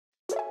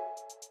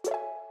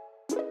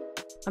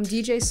I'm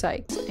DJ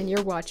Psyched, and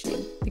you're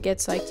watching the Get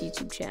Psyched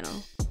YouTube channel.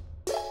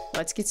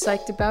 Let's get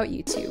psyched about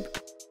YouTube.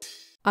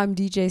 I'm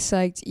DJ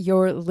Psyched,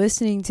 you're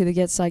listening to the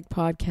Get Psyched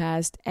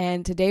Podcast,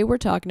 and today we're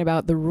talking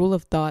about The Rule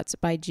of Thoughts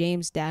by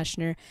James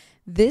Dashner.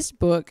 This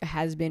book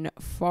has been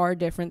far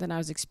different than I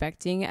was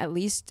expecting, at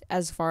least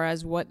as far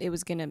as what it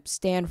was going to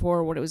stand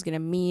for, what it was going to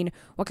mean,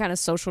 what kind of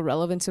social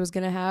relevance it was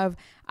going to have.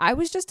 I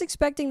was just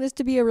expecting this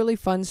to be a really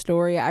fun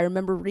story. I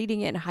remember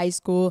reading it in high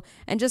school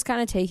and just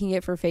kind of taking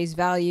it for face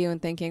value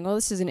and thinking, well,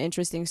 this is an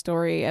interesting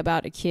story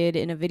about a kid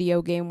in a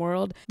video game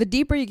world. The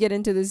deeper you get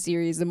into this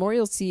series, the more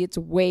you'll see it's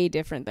way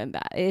different than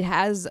that. It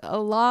has a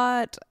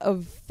lot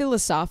of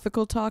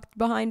philosophical talk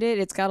behind it.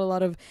 It's got a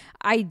lot of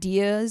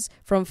ideas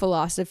from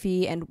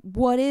philosophy and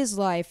what is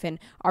life, and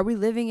are we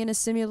living in a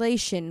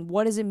simulation?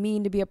 What does it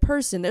mean to be a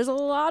person? There's a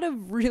lot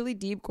of really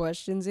deep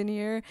questions in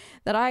here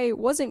that I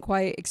wasn't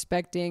quite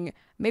expecting.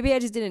 Maybe I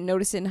just didn't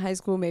notice it in high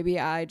school. Maybe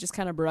I just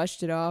kind of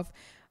brushed it off.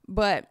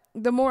 But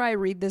the more I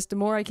read this, the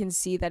more I can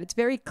see that it's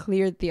very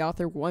clear that the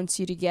author wants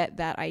you to get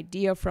that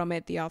idea from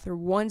it. The author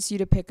wants you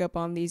to pick up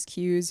on these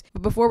cues.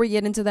 But before we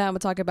get into that, I'm going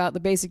to talk about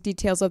the basic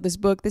details of this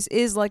book. This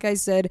is, like I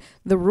said,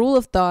 The Rule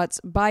of Thoughts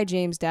by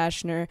James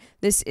Dashner.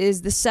 This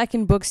is the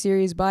second book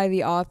series by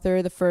the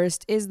author. The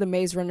first is the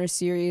Maze Runner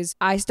series.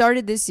 I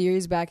started this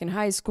series back in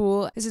high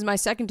school. This is my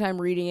second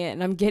time reading it,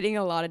 and I'm getting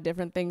a lot of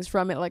different things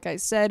from it. Like I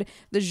said,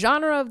 the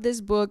genre of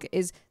this book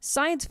is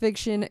science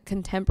fiction,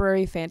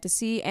 contemporary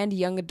fantasy, and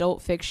young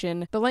adult fiction.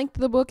 The length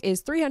of the book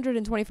is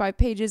 325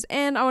 pages,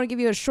 and I want to give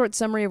you a short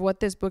summary of what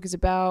this book is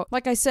about.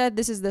 Like I said,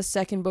 this is the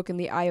second book in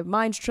the Eye of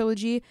Minds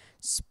trilogy.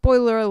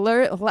 Spoiler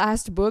alert,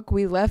 last book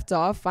we left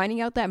off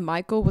finding out that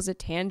Michael was a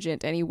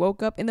tangent and he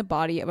woke up in the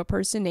body of a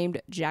person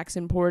named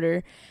Jackson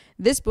Porter.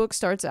 This book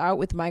starts out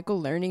with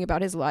Michael learning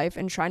about his life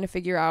and trying to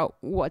figure out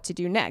what to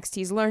do next.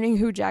 He's learning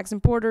who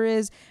Jackson Porter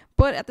is,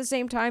 but at the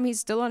same time,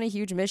 he's still on a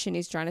huge mission.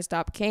 He's trying to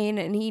stop Kane,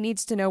 and he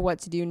needs to know what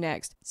to do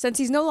next. Since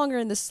he's no longer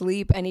in the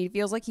sleep and he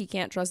feels like he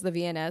can't trust the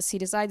VNS, he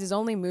decides his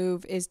only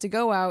move is to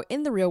go out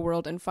in the real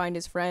world and find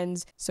his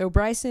friends. So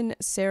Bryson,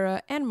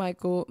 Sarah, and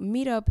Michael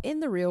meet up in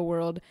the real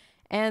world,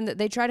 and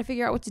they try to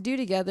figure out what to do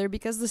together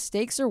because the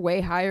stakes are way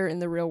higher in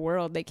the real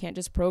world. They can't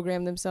just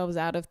program themselves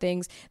out of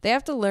things. They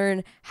have to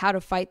learn how to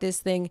fight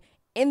this thing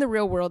in the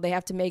real world. They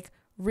have to make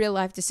real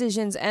life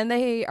decisions, and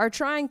they are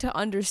trying to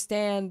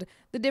understand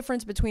the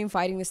difference between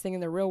fighting this thing in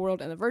the real world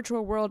and the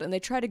virtual world, and they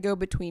try to go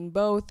between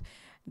both.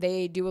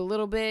 They do a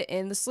little bit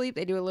in the sleep,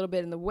 they do a little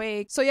bit in the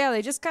wake. So yeah,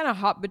 they just kind of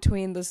hop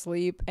between the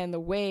sleep and the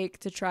wake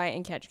to try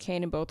and catch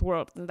Kane in both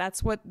worlds. And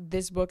that's what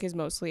this book is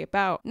mostly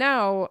about.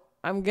 Now,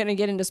 I'm gonna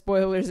get into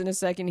spoilers in a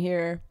second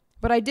here,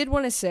 but I did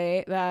want to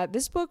say that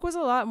this book was a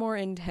lot more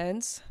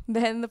intense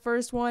than the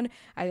first one.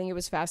 I think it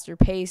was faster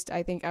paced.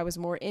 I think I was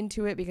more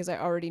into it because I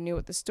already knew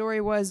what the story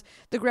was.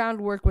 The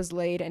groundwork was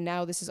laid, and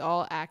now this is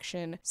all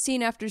action.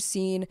 Scene after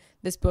scene,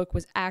 this book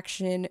was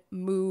action,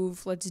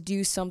 move, let's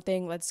do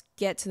something, let's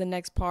get to the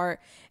next part.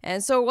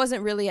 And so it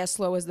wasn't really as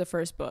slow as the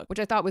first book, which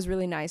I thought was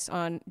really nice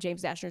on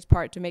James Dashner's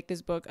part to make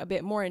this book a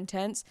bit more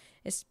intense,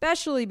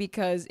 especially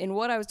because in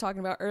what I was talking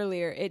about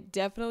earlier, it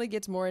definitely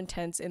gets more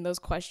intense in those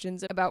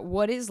questions about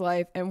what is life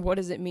and what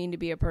does it mean to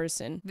be a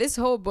person. This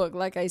whole book,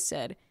 like I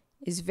said,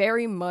 is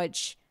very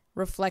much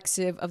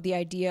reflexive of the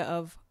idea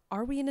of,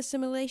 are we in a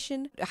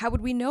simulation? How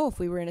would we know if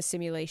we were in a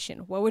simulation?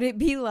 What would it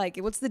be like?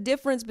 What's the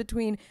difference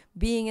between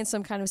being in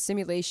some kind of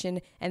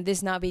simulation and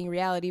this not being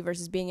reality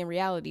versus being in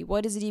reality?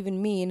 What does it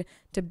even mean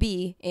to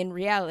be in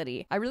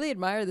reality? I really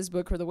admire this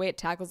book for the way it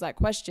tackles that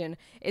question.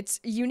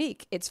 It's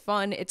unique, it's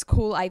fun, it's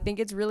cool. I think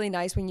it's really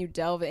nice when you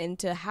delve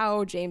into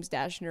how James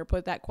Dashner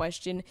put that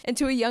question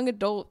into a young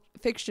adult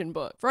fiction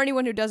book. For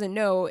anyone who doesn't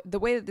know, the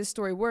way that this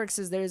story works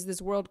is there's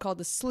this world called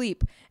the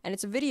sleep, and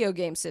it's a video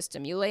game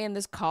system. You lay in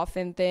this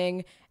coffin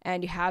thing,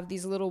 and you have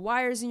these little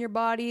wires in your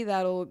body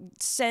that'll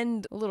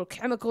send little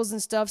chemicals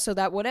and stuff so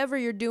that whatever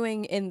you're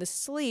doing in the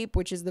sleep,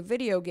 which is the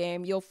video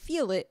game, you'll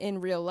feel it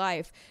in real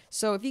life.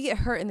 So if you get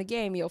hurt in the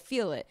game, you'll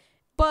feel it.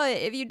 But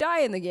if you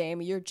die in the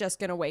game, you're just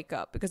going to wake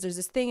up because there's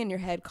this thing in your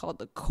head called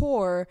the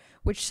core,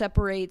 which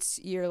separates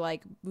your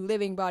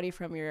living body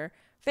from your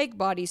fake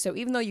body. So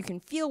even though you can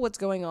feel what's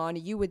going on,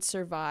 you would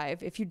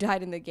survive. If you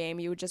died in the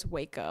game, you would just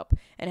wake up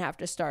and have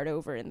to start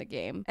over in the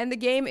game. And the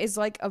game is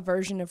like a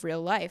version of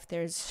real life.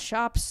 There's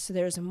shops,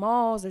 there's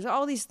malls, there's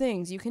all these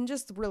things. You can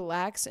just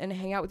relax and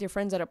hang out with your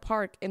friends at a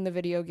park in the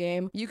video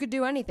game. You could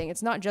do anything.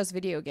 It's not just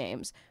video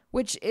games,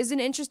 which is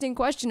an interesting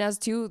question as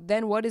to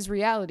then what is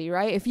reality,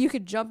 right? If you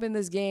could jump in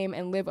this game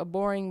and live a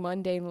boring,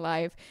 mundane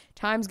life,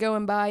 time's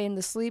going by in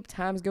the sleep,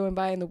 time's going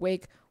by in the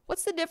wake,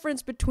 what's the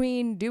difference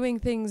between doing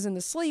things in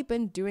the sleep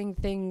and doing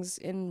things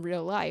in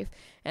real life?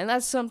 And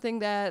that's something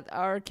that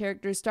our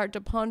characters start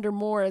to ponder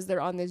more as they're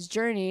on this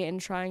journey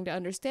and trying to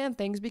understand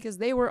things, because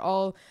they were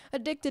all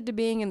addicted to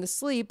being in the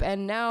sleep,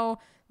 and now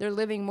they're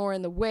living more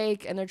in the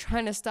wake, and they're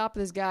trying to stop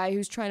this guy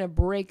who's trying to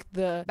break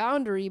the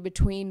boundary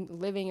between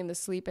living in the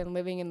sleep and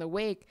living in the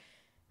wake.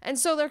 And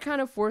so they're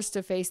kind of forced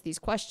to face these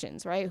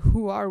questions, right?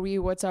 Who are we?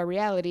 What's our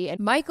reality? And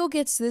Michael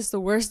gets this the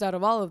worst out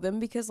of all of them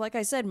because, like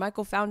I said,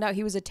 Michael found out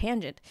he was a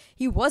tangent.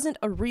 He wasn't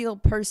a real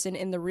person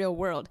in the real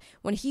world.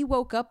 When he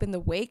woke up in the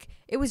wake,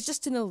 it was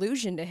just an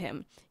illusion to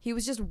him. He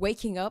was just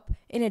waking up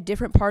in a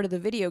different part of the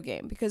video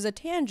game because a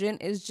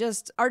tangent is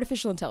just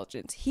artificial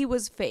intelligence. He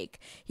was fake.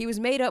 He was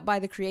made up by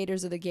the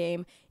creators of the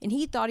game, and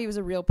he thought he was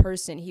a real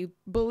person. He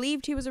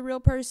believed he was a real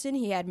person.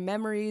 He had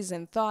memories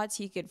and thoughts.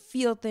 He could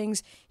feel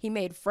things. He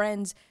made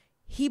friends.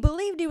 He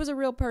believed he was a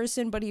real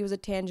person, but he was a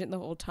tangent the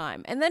whole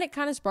time. And then it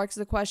kind of sparks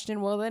the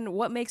question, well, then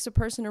what makes a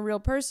person a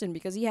real person?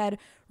 Because he had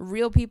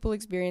real people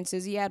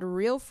experiences. He had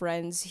real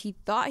friends. He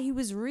thought he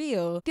was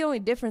real. The only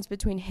difference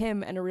between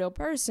him and a real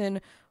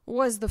person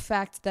was the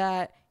fact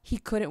that he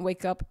couldn't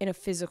wake up in a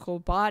physical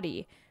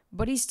body,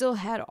 but he still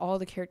had all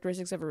the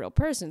characteristics of a real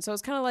person. So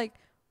it's kind of like,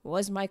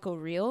 was Michael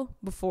real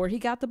before he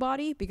got the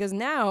body? Because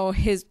now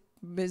his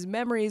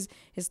memories,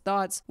 his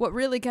thoughts, what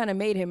really kind of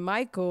made him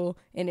Michael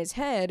in his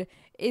head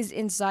is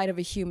inside of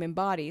a human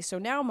body. So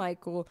now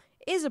Michael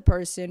is a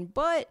person,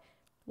 but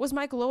was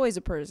Michael always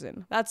a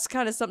person? That's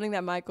kind of something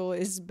that Michael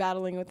is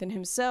battling within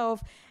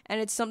himself,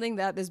 and it's something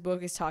that this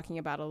book is talking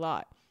about a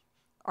lot.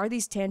 Are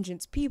these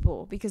tangents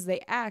people? Because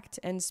they act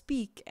and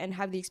speak and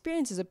have the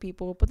experiences of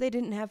people, but they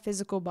didn't have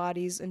physical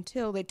bodies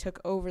until they took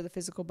over the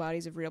physical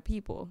bodies of real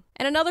people.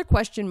 And another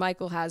question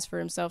Michael has for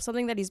himself,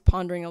 something that he's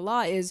pondering a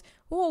lot, is,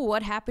 well,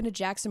 what happened to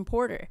Jackson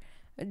Porter?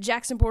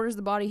 Jackson Porter's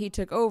the body he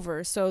took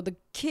over, so the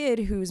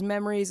kid whose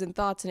memories and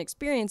thoughts and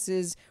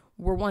experiences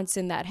were once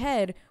in that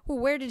head, well,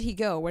 where did he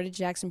go? Where did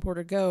Jackson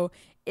Porter go?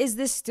 Is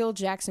this still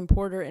Jackson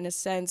Porter in a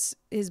sense?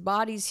 His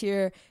body's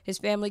here. His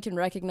family can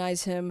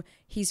recognize him.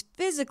 He's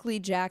physically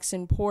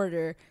Jackson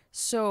Porter.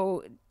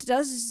 So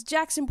does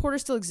Jackson Porter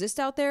still exist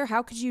out there?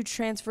 How could you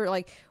transfer,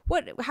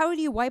 how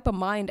do you wipe a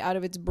mind out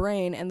of its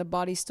brain and the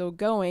body's still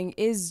going?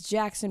 Is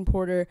Jackson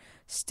Porter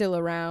still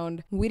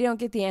around? We don't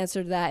get the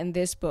answer to that in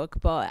this book,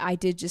 but I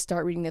did just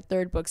start reading the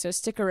third book. So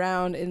stick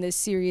around in this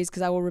series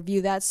because I will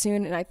review that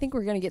soon. And I think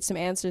we're going to get some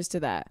answers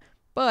to that.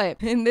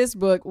 But in this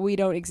book, we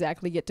don't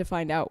exactly get to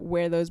find out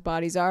where those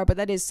bodies are, but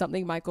that is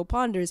something Michael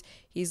ponders.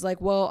 He's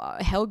like, well,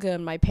 Helga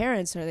and my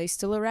parents, are they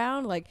still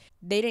around? Like,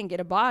 they didn't get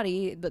a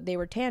body, but they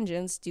were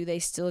tangents. Do they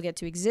still get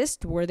to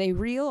exist? Were they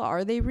real?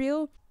 Are they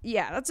real?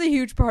 Yeah, that's a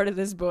huge part of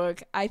this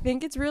book. I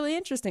think it's really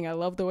interesting. I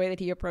love the way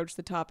that he approached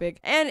the topic,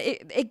 and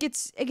it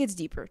gets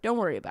deeper. Don't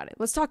worry about it.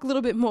 Let's talk a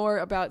little bit more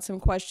about some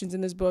questions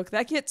in this book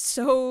that get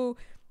so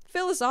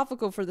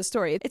philosophical for the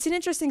story. It's an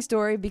interesting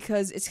story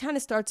because it kind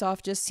of starts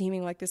off just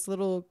seeming like this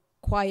little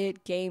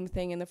quiet game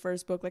thing in the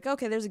first book. Like,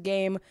 okay, there's a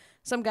game,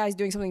 some guy's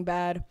doing something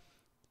bad.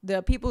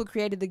 The people who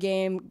created the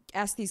game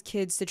ask these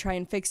kids to try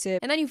and fix it.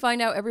 And then you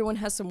find out everyone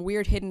has some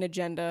weird hidden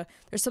agenda.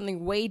 There's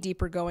something way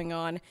deeper going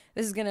on.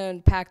 This is going to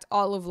impact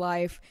all of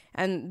life.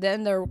 And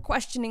then they're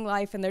questioning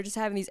life and they're just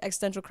having these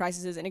existential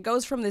crises. And it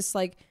goes from this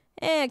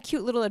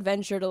cute little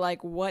adventure to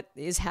what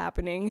is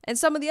happening. And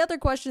some of the other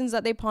questions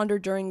that they ponder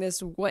during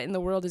this what in the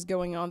world is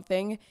going on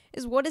thing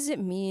is, what does it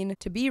mean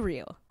to be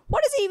real?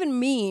 What does it even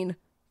mean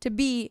to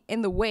be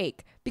in the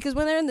wake? Because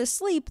when they're in the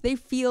sleep, they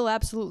feel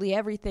absolutely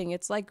everything.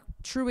 It's like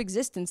true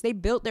existence. They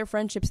built their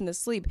friendships in the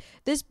sleep.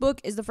 This book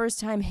is the first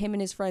time him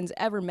and his friends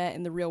ever met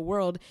in the real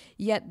world,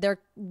 yet they're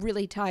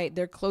really tight.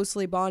 They're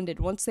closely bonded.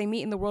 Once they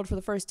meet in the world for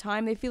the first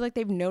time, they feel like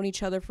they've known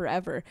each other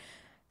forever.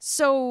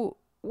 So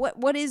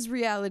what is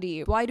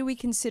reality? Why do we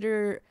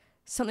consider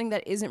something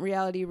that isn't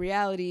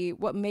reality?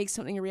 What makes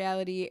something a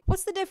reality?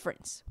 What's the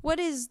difference? What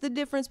is the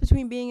difference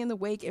between being in the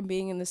wake and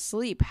being in the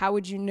sleep? How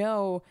would you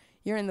know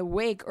you're in the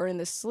wake or in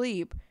the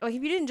sleep? If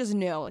you didn't just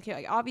know,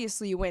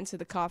 obviously you went to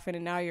the coffin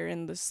and now you're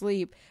in the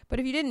sleep, but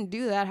if you didn't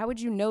do that, how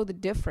would you know the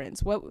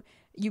difference?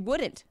 You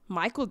wouldn't.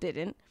 Michael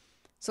didn't.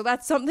 So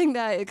that's something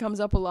that it comes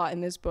up a lot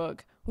in this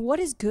book. What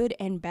is good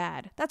and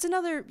bad? That's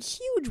another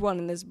huge one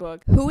in this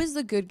book. Who is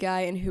the good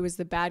guy and who is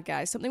the bad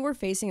guy? Something we're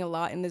facing a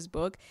lot in this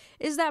book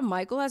is that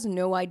Michael has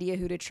no idea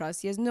who to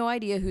trust. He has no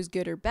idea who's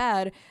good or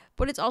bad,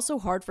 but it's also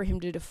hard for him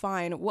to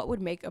define what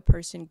would make a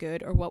person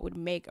good or what would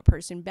make a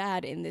person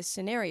bad in this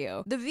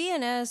scenario. The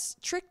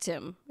VNS tricked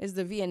him. Is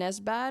the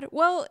VNS bad?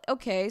 Well,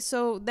 okay,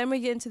 so then we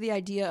get into the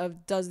idea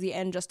of, does the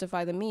end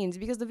justify the means?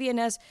 Because the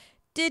VNS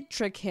did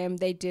trick him,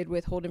 they did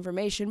withhold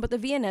information, but the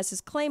VNS is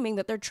claiming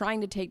that they're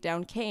trying to take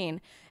down Kane,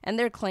 and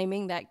they're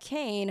claiming that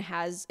Kane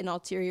has an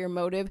ulterior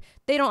motive.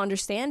 They don't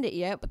understand it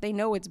yet, but they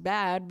know it's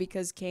bad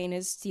because Kane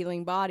is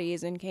stealing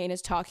bodies, and Kane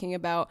is talking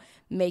about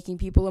making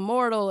people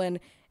immortal, and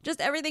just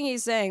everything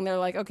he's saying, they're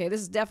like, okay, this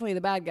is definitely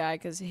the bad guy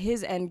because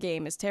his end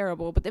game is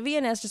terrible, but the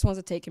VNS just wants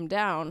to take him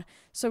down.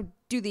 So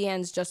do the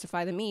ends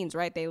justify the means,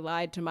 right? They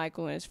lied to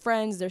Michael and his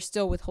friends. They're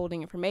still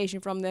withholding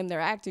information from them. They're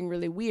acting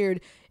really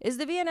weird. Is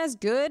the VNS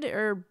good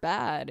or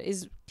bad?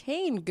 Is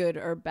Kane good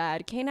or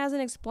bad? Kane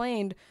hasn't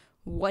explained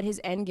what his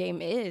end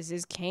game is.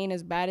 Is Kane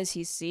as bad as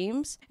he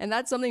seems? And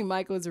that's something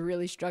Michael is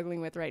really struggling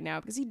with right now,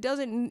 because he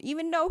doesn't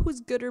even know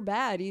who's good or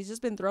bad. He's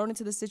just been thrown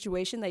into the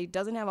situation that he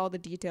doesn't have all the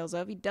details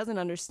of. He doesn't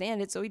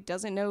understand it, so he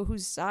doesn't know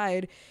whose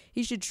side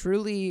he should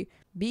truly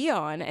be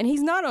on. And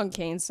he's not on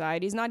Kane's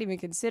side. He's not even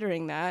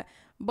considering that.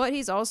 But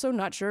he's also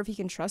not sure if he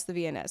can trust the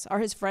VNS. Are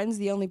his friends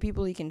the only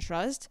people he can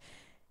trust?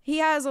 He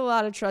has a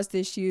lot of trust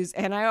issues,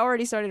 and I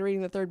already started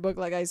reading the third book,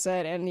 like I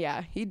said, and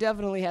yeah, he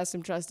definitely has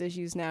some trust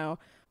issues now.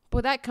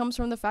 But that comes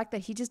from the fact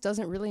that he just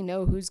doesn't really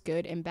know who's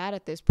good and bad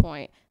at this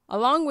point,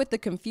 along with the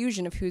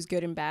confusion of who's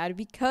good and bad,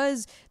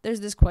 because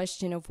there's this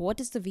question of, what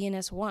does the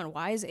VNS want?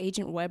 Why is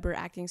Agent Weber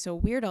acting so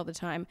weird all the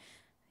time?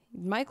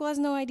 Michael has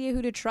no idea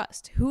who to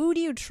trust. Who do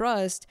you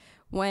trust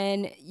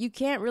when you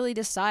can't really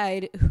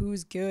decide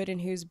who's good and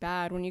who's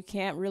bad, when you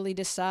can't really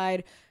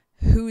decide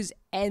whose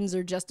ends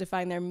are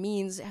justifying their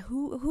means?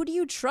 Who do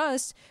you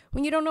trust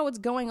when you don't know what's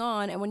going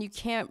on, and when you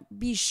can't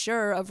be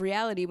sure of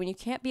reality, when you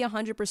can't be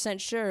 100%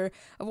 sure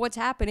of what's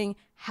happening?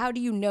 How do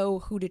you know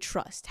who to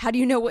trust? How do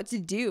you know what to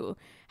do?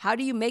 How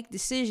do you make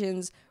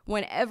decisions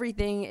when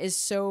everything is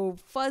so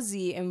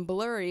fuzzy and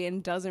blurry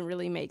and doesn't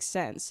really make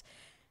sense?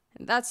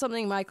 And that's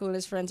something Michael and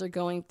his friends are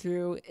going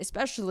through,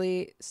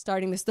 especially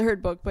starting this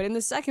third book. But in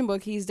the second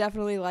book, he's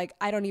definitely like,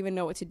 I don't even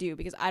know what to do,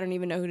 because I don't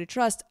even know who to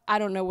trust. I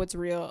don't know what's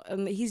real.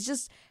 And he's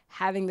just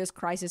having this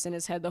crisis in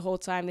his head the whole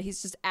time, that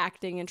he's just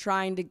acting and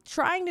trying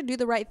to do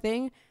the right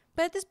thing.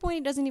 But at this point,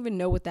 he doesn't even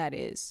know what that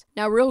is.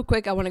 Now, real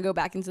quick, I want to go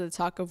back into the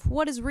talk of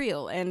what is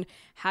real and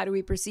how do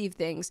we perceive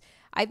things.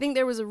 I think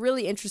there was a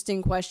really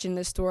interesting question in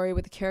this story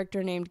with a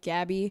character named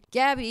Gabby.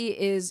 Gabby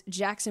is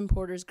Jackson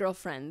Porter's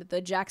girlfriend,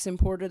 the Jackson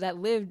Porter that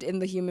lived in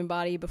the human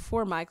body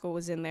before Michael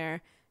was in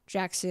there.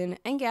 Jackson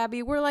and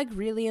Gabby were like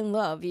really in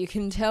love. You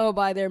can tell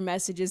by their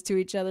messages to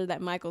each other that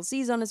Michael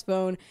sees on his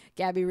phone.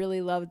 Gabby really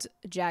loved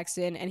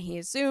Jackson, and he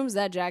assumes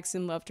that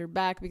Jackson loved her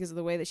back because of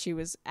the way that she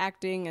was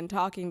acting and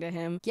talking to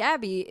him.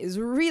 Gabby is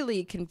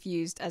really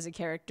confused as a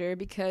character,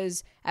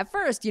 because at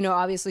first,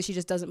 obviously she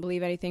just doesn't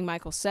believe anything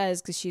Michael says,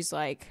 because she's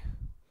like,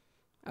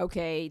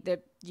 okay,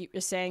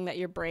 you're saying that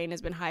your brain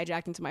has been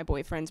hijacked into my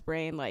boyfriend's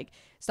brain. Like,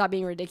 stop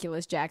being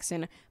ridiculous,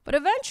 Jackson. But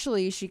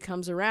eventually she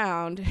comes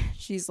around.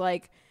 She's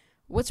like,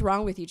 what's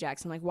wrong with you,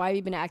 Jackson? Like, why have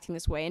you been acting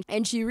this way?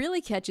 And she really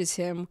catches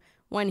him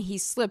when he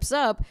slips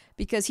up,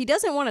 because he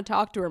doesn't want to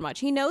talk to her much.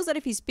 He knows that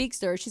if he speaks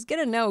to her, she's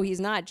going to know he's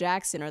not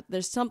Jackson, or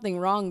there's something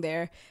wrong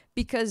there,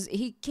 because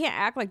he can't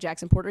act like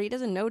Jackson Porter. He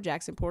doesn't know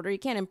Jackson Porter. He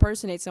can't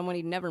impersonate someone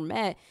he'd never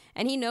met.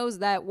 And he knows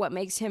that what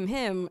makes him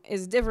him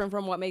is different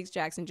from what makes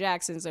Jackson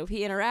Jackson. So if he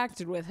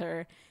interacted with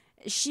her,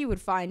 she would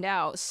find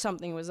out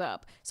something was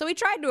up. So he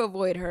tried to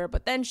avoid her,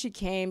 but then she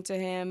came to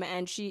him,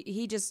 and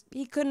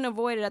he couldn't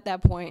avoid it at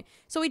that point.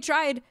 So he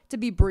tried to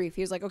be brief.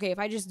 He was like, okay, if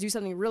I just do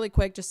something really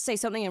quick, just say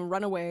something and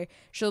run away,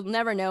 she'll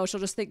never know. She'll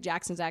just think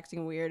Jackson's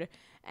acting weird.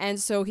 And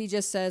so he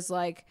just says,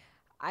 like,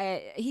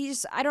 I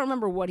don't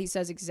remember what he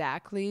says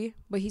exactly,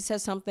 but he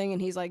says something,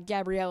 and he's like,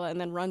 Gabriella,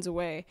 and then runs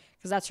away,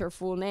 because that's her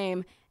full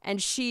name.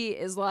 And she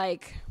is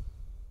like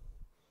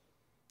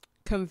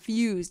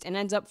confused and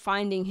ends up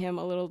finding him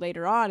a little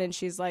later on, and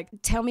she's like,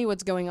 tell me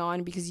what's going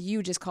on, because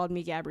you just called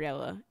me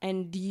Gabriella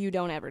and you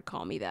don't ever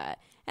call me that.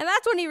 And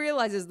that's when he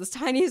realizes the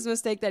tiniest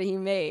mistake that he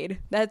made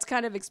that's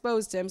kind of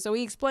exposed to him. So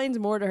he explains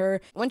more to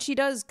her when she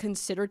does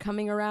consider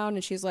coming around,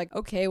 and she's like,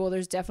 okay, well,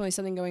 there's definitely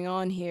something going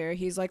on here.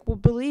 He's like, well,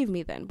 believe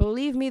me then.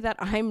 Believe me that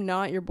I'm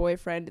not your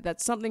boyfriend,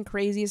 that something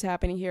crazy is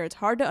happening here. It's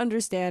hard to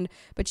understand,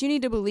 but you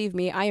need to believe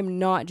me. I am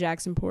not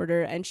Jackson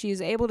Porter. And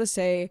she's able to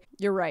say,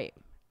 you're right.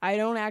 I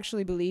don't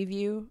actually believe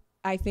you.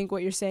 I think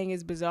what you're saying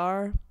is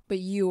bizarre, but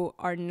you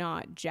are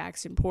not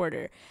Jackson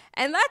Porter.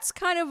 And that's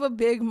kind of a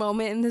big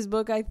moment in this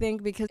book, I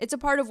think, because it's a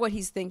part of what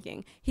he's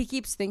thinking. He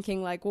keeps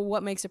thinking like, well,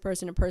 what makes a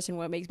person,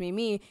 what makes me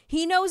me?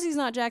 He knows he's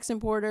not Jackson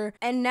Porter,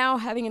 and now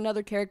having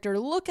another character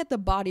look at the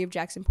body of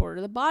Jackson Porter,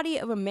 the body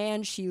of a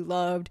man she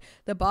loved,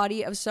 the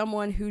body of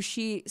someone who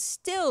she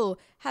still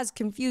has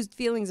confused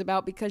feelings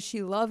about because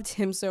she loved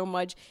him so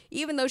much.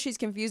 Even though she's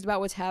confused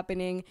about what's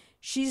happening,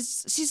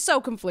 she's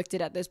so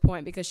conflicted at this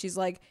point, because she's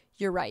like,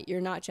 you're right, you're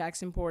not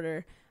Jackson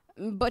Porter.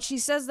 But she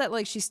says that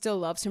like she still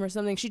loves him or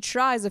something. She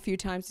tries a few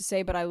times to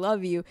say, but I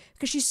love you,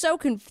 because she's so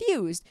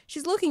confused.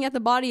 She's looking at the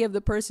body of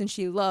the person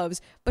she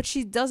loves, but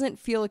she doesn't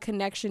feel a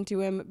connection to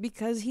him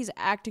because he's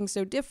acting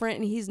so different,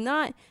 and he's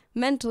not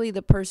mentally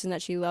the person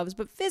that she loves,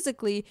 but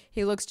physically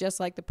he looks just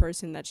like the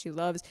person that she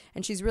loves.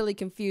 And she's really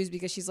confused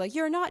because she's like,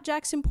 you're not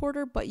Jackson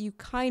Porter, but you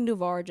kind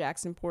of are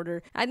Jackson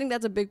Porter. I think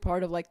that's a big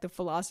part of like the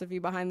philosophy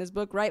behind this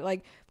book, right?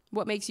 Like,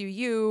 what makes you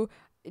you?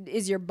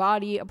 Is your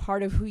body a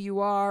part of who you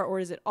are, or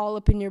is it all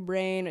up in your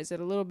brain? Is it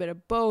a little bit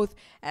of both?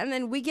 And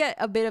then we get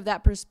a bit of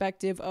that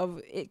perspective of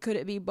could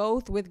it be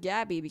both with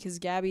Gabby, because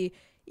Gabby,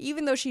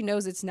 even though she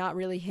knows it's not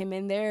really him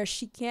in there,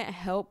 she can't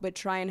help but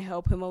try and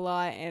help him a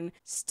lot and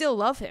still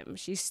love him.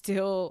 She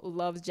still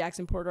loves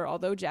Jackson Porter,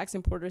 although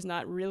Jackson Porter's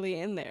not really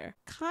in there.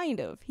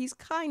 He's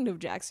kind of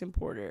Jackson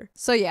Porter.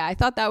 So yeah, I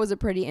thought that was a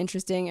pretty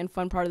interesting and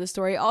fun part of the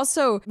story.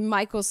 Also,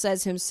 Michael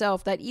says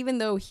himself that even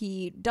though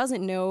he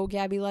doesn't know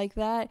Gabby like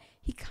that,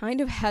 he kind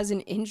of has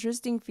an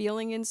interesting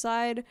feeling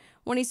inside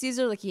when he sees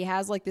her. Like, he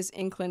has like this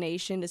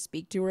inclination to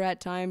speak to her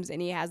at times,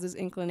 and he has this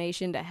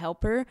inclination to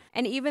help her.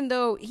 And even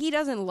though he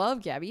doesn't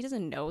love Gabby, he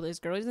doesn't know this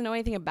girl, he doesn't know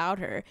anything about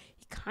her,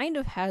 he kind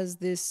of has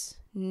this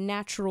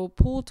natural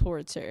pull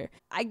towards her.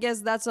 I guess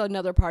that's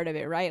another part of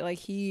it, right? Like,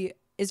 he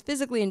is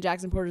physically in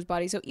Jackson Porter's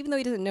body, so even though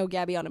he doesn't know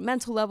Gabby on a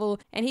mental level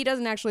and he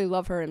doesn't actually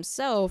love her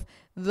himself,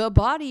 the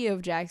body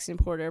of Jackson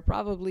Porter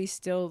probably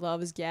still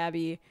loves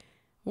Gabby,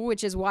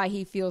 which is why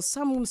he feels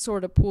some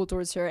sort of pull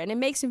towards her, and it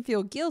makes him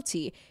feel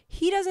guilty.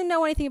 He doesn't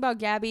know anything about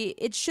Gabby.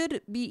 It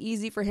should be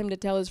easy for him to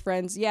tell his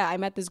friends, yeah, I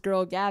met this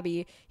girl,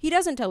 Gabby. He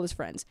doesn't tell his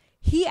friends.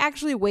 He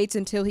actually waits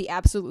until he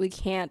absolutely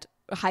can't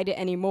hide it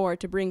anymore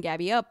to bring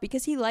Gabby up,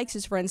 because he likes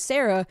his friend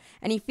Sarah,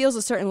 and he feels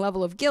a certain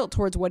level of guilt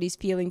towards what he's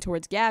feeling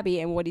towards Gabby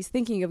and what he's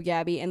thinking of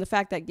Gabby, and the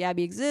fact that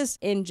Gabby exists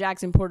in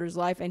Jackson Porter's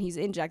life and he's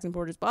in Jackson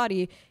Porter's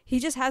body. He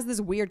just has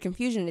this weird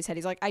confusion in his head.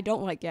 He's like, I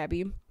don't like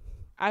Gabby,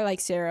 I like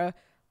Sarah,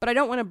 but I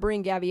don't want to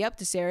bring Gabby up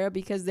to Sarah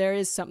because there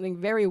is something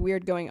very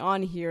weird going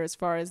on here as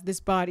far as this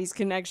body's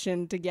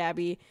connection to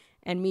Gabby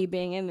and me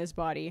being in this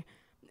body.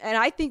 And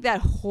I think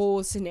that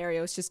whole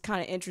scenario is just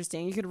kind of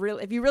interesting. You could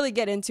really, if you really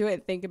get into it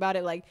and think about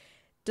it, like,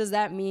 does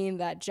that mean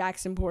that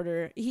Jackson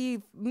Porter,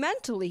 he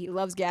mentally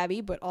loves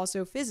Gabby, but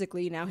also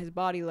physically now his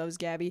body loves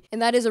Gabby?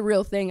 And that is a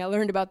real thing. I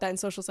learned about that in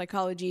social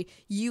psychology.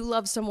 You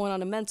love someone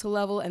on a mental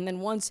level, and then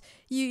once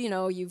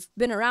you've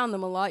been around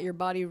them a lot, your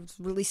body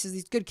releases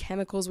these good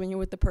chemicals when you're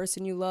with the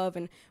person you love,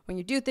 and when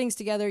you do things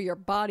together, your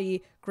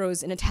body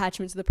grows an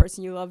attachment to the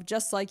person you love,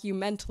 just like you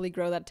mentally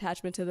grow that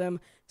attachment to them.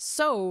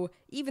 So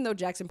even though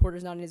Jackson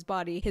Porter's not in his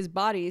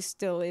body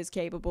still is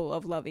capable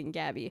of loving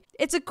Gabby.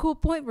 It's a cool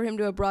point for him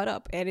to have brought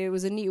up, and it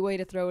was a neat way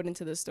to throw it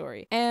into the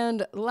story.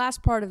 And the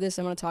last part of this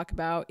I'm going to talk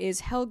about is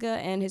Helga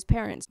and his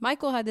parents.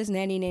 Michael had this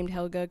nanny named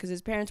Helga because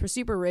his parents were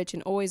super rich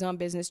and always on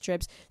business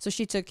trips, so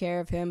she took care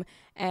of him.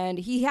 And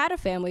he had a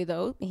family,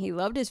 though. He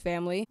loved his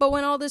family. But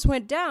when all this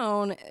went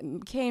down,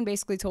 Kane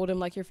basically told him,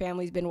 like, your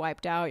family's been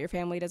wiped out, your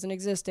family doesn't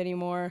exist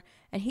anymore.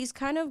 And he's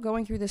kind of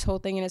going through this whole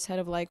thing in his head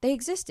of, like, they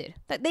existed.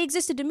 That they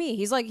existed to me.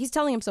 He's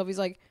telling himself, he's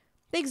like,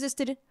 they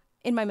existed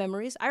in my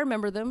memories. I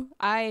remember them.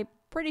 I'm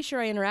pretty sure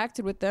I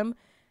interacted with them.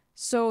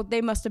 So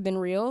they must have been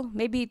real.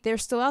 Maybe they're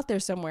still out there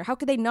somewhere. How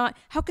could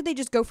they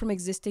just go from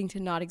existing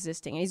to not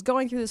existing? And he's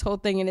going through this whole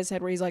thing in his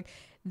head where he's like,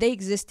 they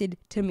existed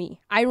to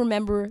me. I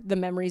remember the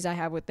memories I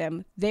have with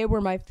them. They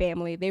were my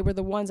family. They were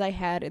the ones I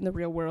had in the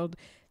real world.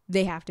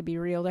 They have to be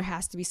real. There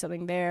has to be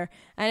something there.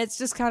 And it's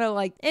just kind of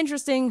like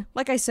interesting.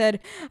 Like I said,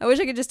 I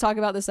wish I could just talk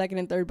about the second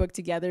and third book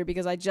together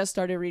because I just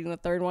started reading the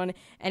third one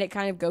and it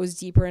kind of goes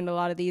deeper into a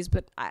lot of these,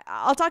 but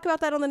I'll talk about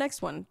that on the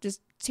next one.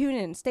 Just tune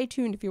in. Stay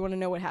tuned if you want to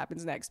know what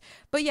happens next.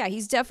 But yeah,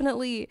 he's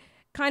definitely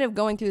kind of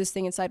going through this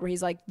thing inside where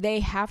he's like, they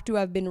have to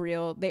have been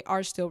real. They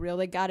are still real.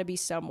 They got to be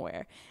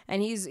somewhere.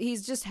 And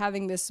he's just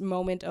having this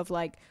moment of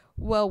like,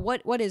 well,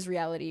 what is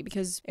reality?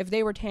 Because if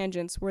they were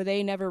tangents, were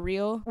they never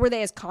real? Were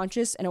they as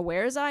conscious and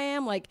aware as I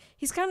am? Like,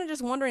 he's kind of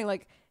just wondering,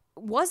 like,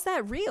 was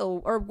that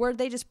real? Or were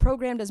they just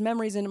programmed as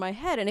memories into my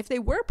head? And if they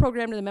were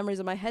programmed into memories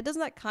in my head,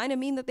 doesn't that kind of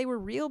mean that they were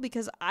real?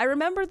 Because I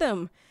remember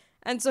them.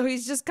 And so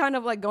he's just kind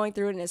of like going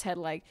through it in his head,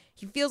 like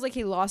he feels like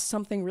he lost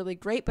something really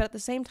great, but at the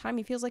same time,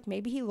 he feels like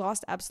maybe he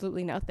lost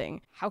absolutely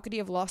nothing. How could he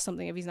have lost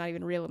something if he's not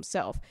even real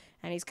himself?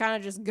 And he's kind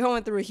of just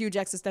going through a huge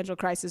existential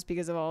crisis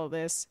because of all of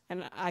this.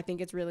 And I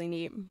think it's really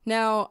neat.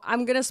 Now,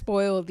 I'm going to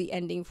spoil the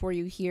ending for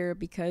you here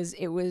because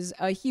it was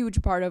a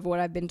huge part of what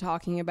I've been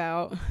talking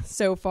about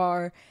so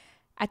far.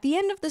 At the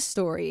end of the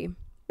story,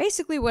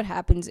 basically what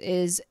happens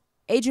is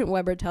Agent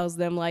Weber tells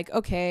them, like,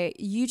 okay,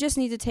 you just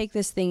need to take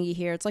this thingy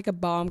here. It's like a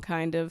bomb,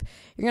 kind of.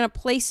 You're going to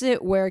place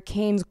it where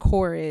Kane's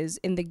core is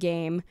in the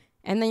game,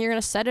 and then you're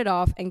going to set it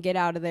off and get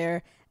out of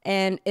there,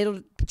 and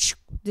it'll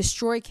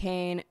destroy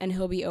Kane, and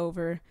he'll be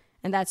over,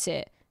 and that's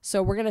it.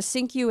 So we're going to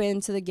sink you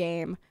into the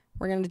game.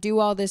 We're going to do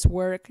all this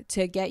work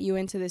to get you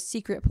into this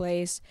secret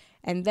place,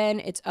 and then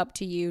it's up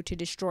to you to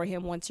destroy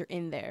him once you're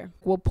in there.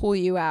 We'll pull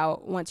you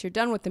out once you're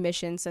done with the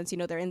mission, since, you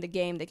know, they're in the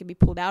game. They can be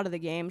pulled out of the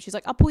game. She's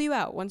like, I'll pull you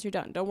out once you're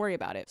done. Don't worry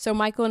about it. So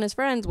Michael and his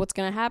friends, what's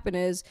going to happen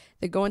is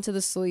they go into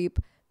the sleep.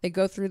 They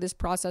go through this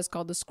process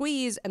called the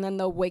squeeze, and then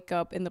they'll wake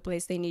up in the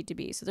place they need to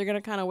be. So they're going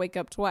to kind of wake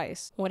up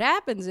twice. What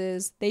happens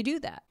is they do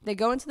that. They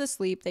go into the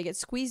sleep. They get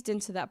squeezed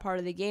into that part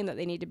of the game that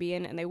they need to be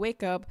in, and they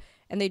wake up,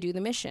 and they do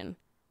the mission.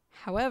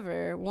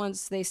 However,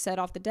 once they set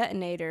off the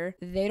detonator,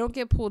 they don't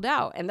get pulled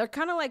out. And they're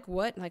kind of like,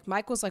 what? Like,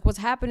 Michael's like, what's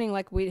happening?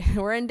 Like,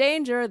 we're in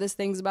danger. This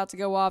thing's about to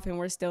go off and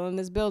we're still in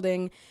this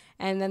building.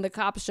 And then the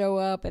cops show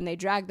up and they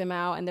drag them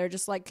out. And they're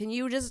just like, can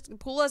you just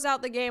pull us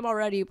out the game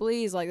already,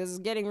 please? Like, this is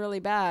getting really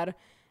bad.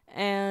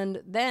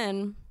 And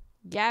then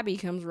Gabby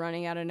comes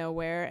running out of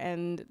nowhere.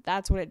 And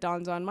that's when it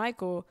dawns on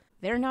Michael.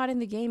 They're not in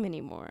the game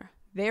anymore.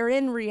 They're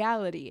in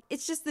reality.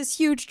 It's just this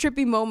huge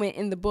trippy moment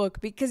in the book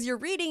because you're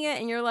reading it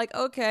and you're like,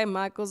 okay,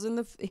 Michael's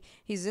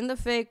he's in the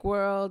fake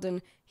world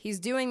and he's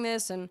doing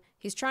this and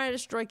he's trying to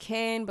destroy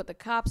Kane, but the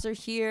cops are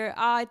here.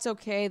 It's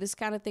okay. This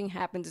kind of thing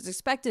happens. It's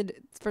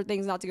expected for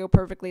things not to go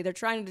perfectly. They're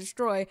trying to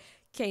destroy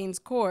Kane's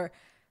core.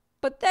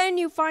 But then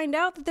you find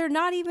out that they're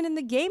not even in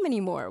the game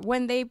anymore.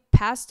 When they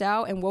passed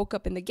out and woke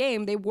up in the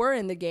game, they were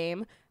in the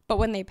game. But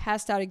when they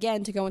passed out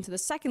again to go into the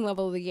second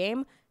level of the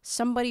game,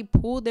 somebody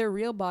pulled their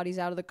real bodies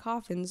out of the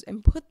coffins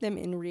and put them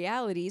in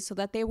reality so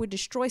that they would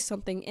destroy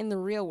something in the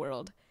real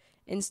world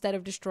instead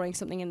of destroying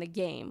something in the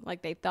game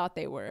like they thought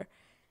they were.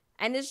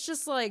 And it's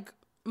just like,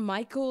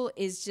 Michael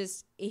is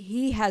just,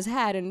 he has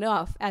had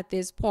enough at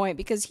this point,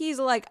 because he's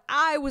like,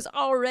 I was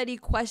already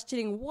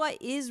questioning,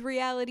 what is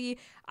reality?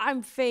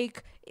 I'm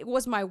fake.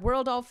 Was my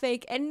world all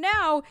fake? And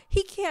now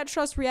he can't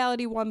trust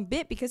reality one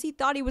bit because he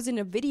thought he was in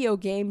a video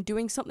game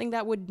doing something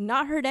that would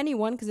not hurt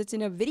anyone because it's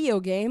in a video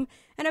game.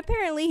 And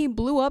apparently he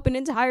blew up an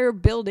entire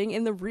building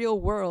in the real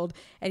world.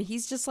 And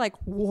he's just like,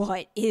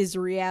 what is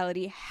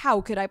reality?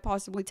 How could I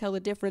possibly tell the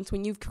difference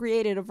when you've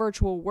created a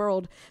virtual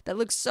world that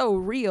looks so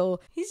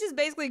real? He's just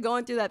basically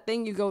going through that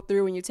thing you go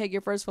through when you take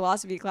your first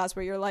philosophy class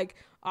where you're like,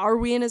 are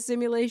we in a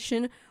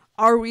simulation?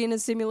 Are we in a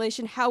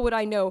simulation? How would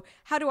I know?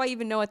 How do I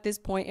even know at this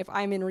point if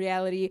I'm in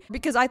reality?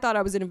 Because I thought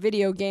I was in a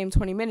video game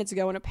 20 minutes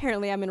ago, and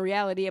apparently I'm in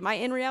reality. Am I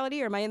in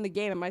reality, or am I in the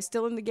game? Am I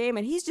still in the game?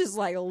 And he's just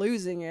like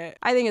losing it.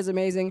 I think it's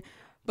amazing.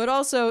 But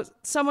also,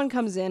 someone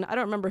comes in, I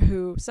don't remember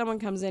who, someone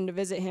comes in to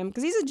visit him,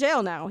 because he's in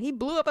jail now. He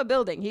blew up a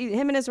building.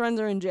 Him and his friends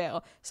are in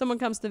jail. Someone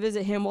comes to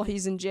visit him while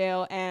he's in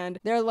jail, and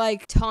they're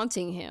like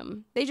taunting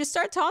him. They just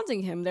start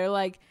taunting him. They're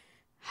like,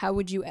 how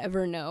would you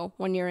ever know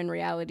when you're in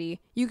reality?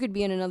 You could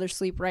be in another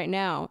sleep right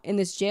now. In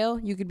this jail,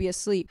 you could be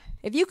asleep.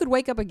 If you could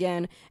wake up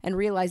again and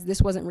realize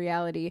this wasn't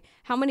reality,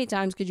 how many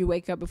times could you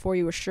wake up before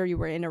you were sure you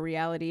were in a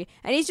reality?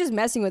 And he's just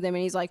messing with him,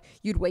 and he's like,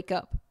 you'd wake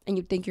up and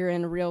you'd think you're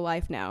in real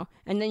life now.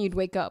 And then you'd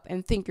wake up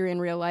and think you're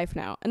in real life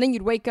now. And then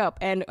you'd wake up,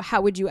 and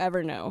how would you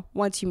ever know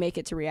once you make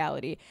it to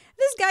reality?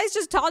 This guy's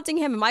just taunting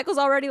him, and Michael's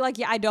already like,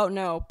 yeah, I don't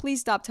know.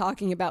 Please stop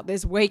talking about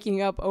this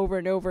waking up over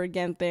and over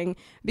again thing,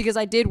 because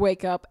I did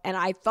wake up and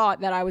I thought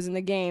that I was in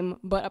the game,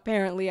 but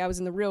apparently I was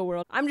in the real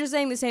world. I'm just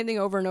saying the same thing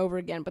over and over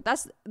again, but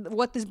that's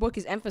what this book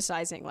is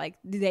emphasizing. Like,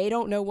 they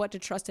don't know what to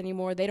trust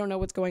anymore. They don't know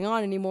what's going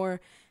on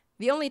anymore.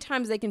 The only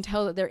times they can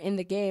tell that they're in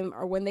the game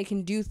are when they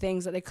can do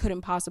things that they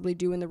couldn't possibly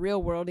do in the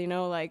real world, you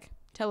know, like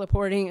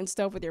teleporting and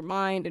stuff with your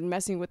mind and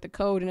messing with the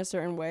code in a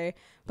certain way.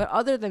 But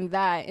other than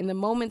that, in the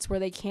moments where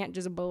they can't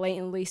just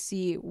blatantly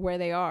see where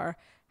they are,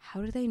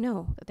 how do they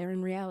know that they're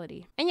in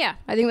reality? And yeah,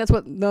 I think that's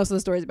what most of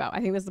the story is about.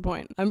 I think that's the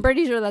point. I'm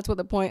pretty sure that's what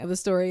the point of the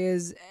story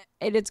is.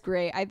 And it's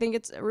great. I think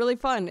it's really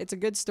fun. It's a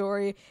good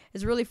story.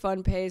 It's really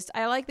fun paced.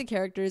 I like the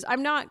characters.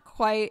 I'm not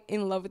quite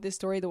in love with this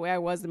story the way I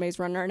was The Maze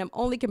Runner, and I'm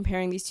only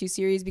comparing these two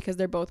series because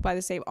they're both by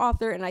the same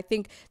author, and I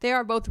think they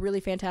are both really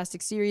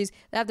fantastic series.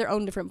 They have their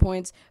own different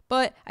points,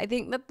 but I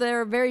think that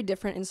they're very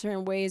different in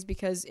certain ways,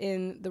 because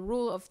in the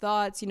Rule of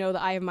Thoughts, you know,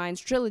 the Eye of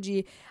Minds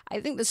trilogy, I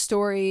think the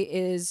story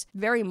is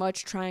very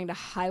much trying to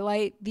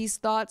highlight these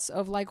thoughts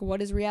of like what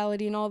is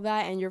reality and all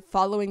that, and you're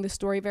following the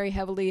story very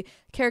heavily.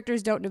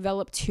 Characters don't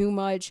develop too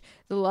much.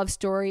 The love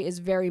story is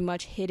very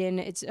much hidden.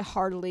 It's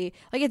hardly,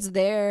 like, it's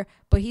there,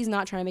 but he's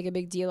not trying to make a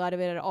big deal out of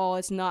it at all.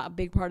 It's not a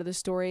big part of the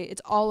story.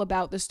 It's all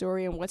about the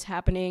story and what's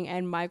happening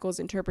and Michael's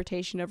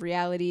interpretation of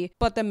reality.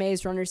 But the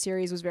Maze Runner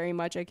series was very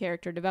much a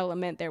character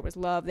development. There was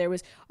love. There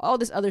was all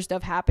this other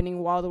stuff happening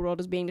while the world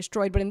was being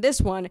destroyed. But in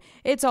this one,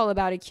 it's all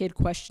about a kid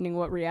questioning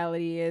what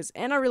reality is.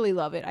 And I really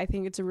love it. I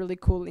think it's a really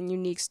cool and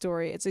unique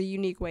story. It's a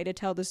unique way to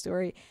tell the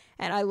story.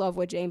 And I love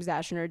what James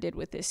Dashner did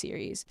with this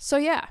series. So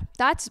yeah,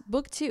 that's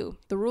book 2,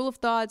 The Rule of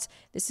Thoughts.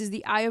 This is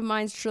the Eye of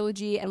Minds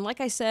trilogy. And like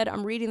I said,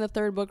 I'm reading the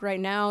 3rd book right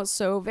now.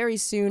 So very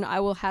soon I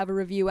will have a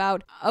review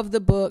out of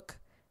the book,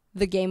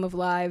 The Game of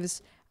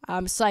Lives.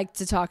 I'm psyched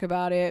to talk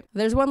about it.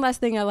 There's one last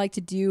thing I like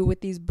to do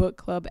with these book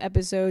club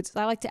episodes.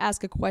 I like to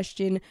ask a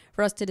question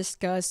for us to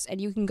discuss,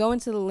 and you can go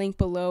into the link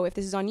below. If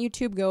this is on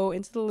YouTube, go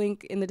into the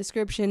link in the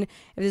description. If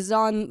this is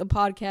on the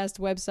podcast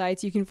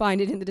websites, you can find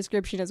it in the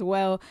description as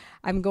well.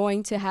 I'm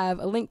going to have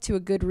a link to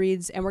a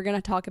Goodreads, and we're going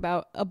to talk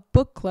about a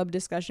book club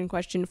discussion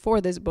question for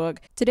this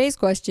book. Today's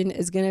question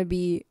is going to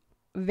be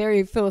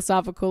very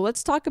philosophical.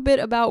 Let's talk a bit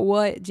about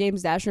what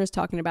James Dashner is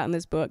talking about in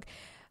this book.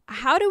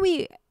 How do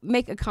we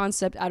make a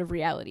concept out of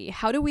reality?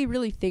 How do we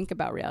really think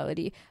about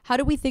reality? How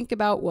do we think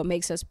about what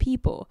makes us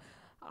people?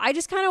 I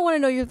just kind of want to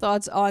know your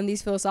thoughts on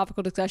these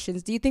philosophical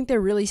discussions. Do you think they're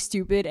really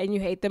stupid and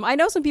you hate them? I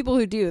know some people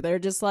who do. They're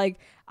just like,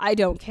 I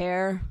don't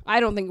care. I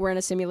don't think we're in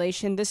a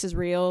simulation. This is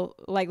real.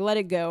 Like, let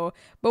it go.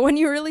 But when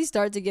you really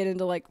start to get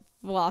into like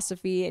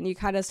philosophy and you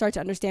kind of start to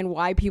understand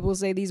why people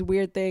say these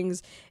weird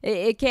things,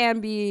 it can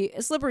be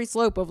a slippery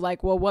slope of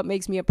like, well, what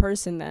makes me a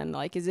person then?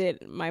 Like, is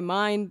it my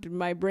mind,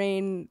 my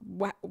brain?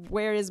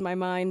 Where is my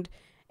mind?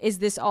 Is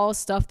this all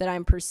stuff that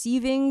I'm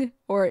perceiving,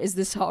 or is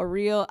this all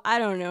real? I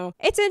don't know.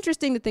 It's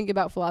interesting to think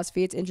about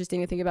philosophy. It's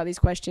interesting to think about these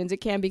questions. It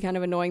can be kind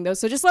of annoying though.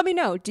 So just let me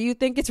know. Do you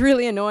think it's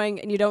really annoying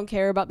and you don't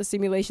care about the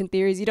simulation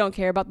theories? You don't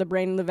care about the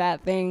brain in the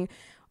vat thing?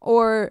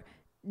 Or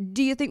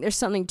do you think there's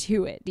something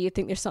to it? Do you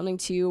think there's something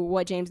to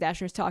what James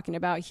Dashner is talking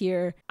about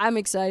here? I'm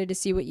excited to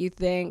see what you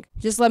think.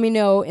 Just let me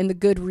know in the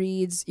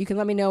Goodreads. You can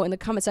let me know in the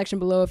comment section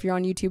below if you're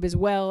on YouTube as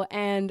well.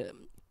 And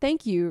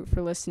thank you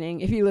for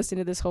listening. If you listen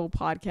to this whole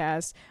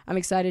podcast, I'm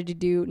excited to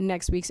do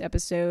next week's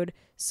episode.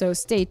 So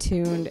stay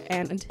tuned.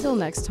 And until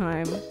next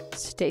time,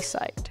 stay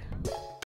psyched.